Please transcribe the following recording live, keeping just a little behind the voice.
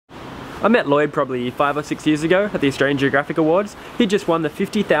I met Lloyd probably 5 or 6 years ago at the Australian Geographic Awards. He just won the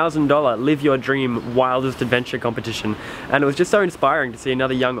 $50,000 Live Your Dream Wildest Adventure competition, and it was just so inspiring to see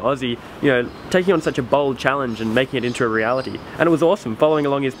another young Aussie, you know, taking on such a bold challenge and making it into a reality. And it was awesome following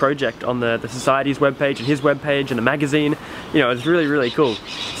along his project on the Society's webpage and his webpage and the magazine. You know, it's really, really cool.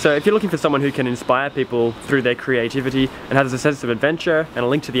 So if you're looking for someone who can inspire people through their creativity and has a sense of adventure and a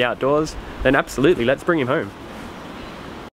link to the outdoors, then absolutely, let's bring him home.